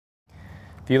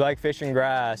If you like fishing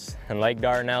grass, then Lake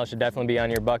Dardanelle should definitely be on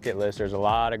your bucket list. There's a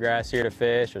lot of grass here to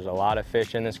fish. There's a lot of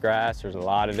fish in this grass. There's a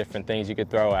lot of different things you could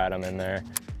throw at them in there.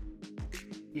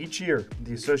 Each year,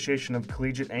 the Association of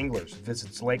Collegiate Anglers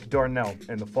visits Lake Dardanelle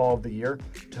in the fall of the year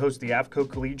to host the AFTCO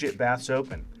Collegiate Bass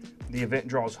Open. The event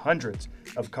draws hundreds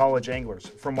of college anglers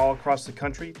from all across the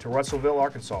country to Russellville,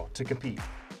 Arkansas to compete.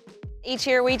 Each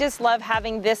year we just love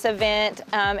having this event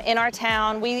in our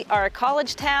town. We are a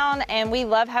college town and we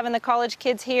love having the college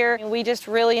kids here. We just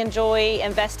really enjoy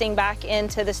investing back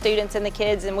into the students and the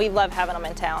kids, and we love having them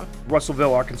in town.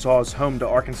 Russellville, Arkansas is home to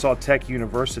Arkansas Tech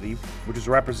University, which is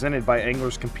represented by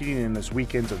anglers competing in this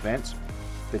weekend's events.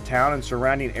 The town and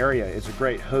surrounding area is a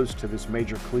great host to this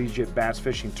major collegiate bass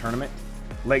fishing tournament.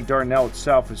 Lake Dardanelle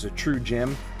itself is a true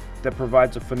gem that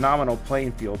provides a phenomenal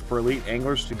playing field for elite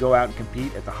anglers to go out and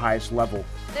compete at the highest level.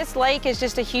 This lake is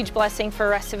just a huge blessing for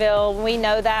Russellville. We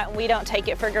know that and we don't take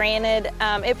it for granted.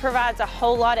 It provides a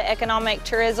whole lot of economic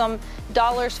tourism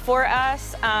dollars for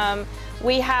us.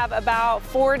 We have about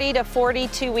 40 to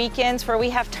 42 weekends where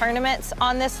we have tournaments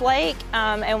on this lake,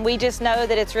 and we just know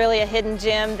that it's really a hidden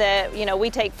gem that we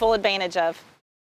take full advantage of.